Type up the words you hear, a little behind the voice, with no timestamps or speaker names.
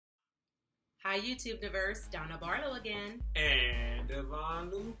Hi YouTube diverse, Donna Barlow again. And Devon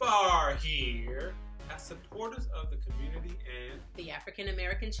Lumbar here as supporters of the community and the African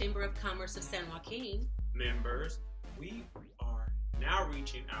American Chamber of Commerce of San Joaquin. Members, we are now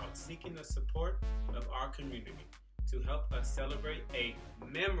reaching out seeking the support of our community to help us celebrate a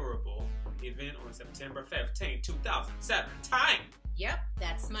memorable event on September 15, 2017. Yep,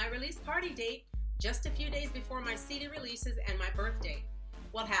 that's my release party date, just a few days before my CD releases and my birthday.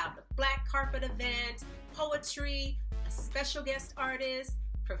 We'll have the black carpet event, poetry, a special guest artist,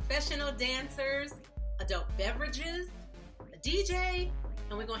 professional dancers, adult beverages, a DJ,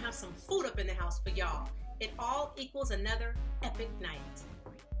 and we're gonna have some food up in the house for y'all. It all equals another epic night.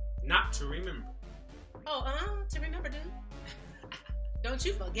 Not to remember. To remember, dude. Don't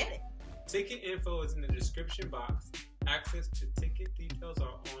you forget it. Ticket info is in the description box. Access to ticket details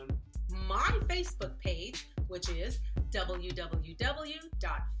are on my Facebook page, which is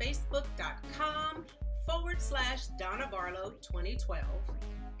www.facebook.com/Donna Barlow 2012.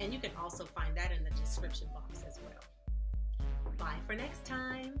 And you can also find that in the description box as well. Bye for next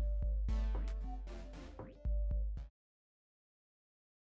time.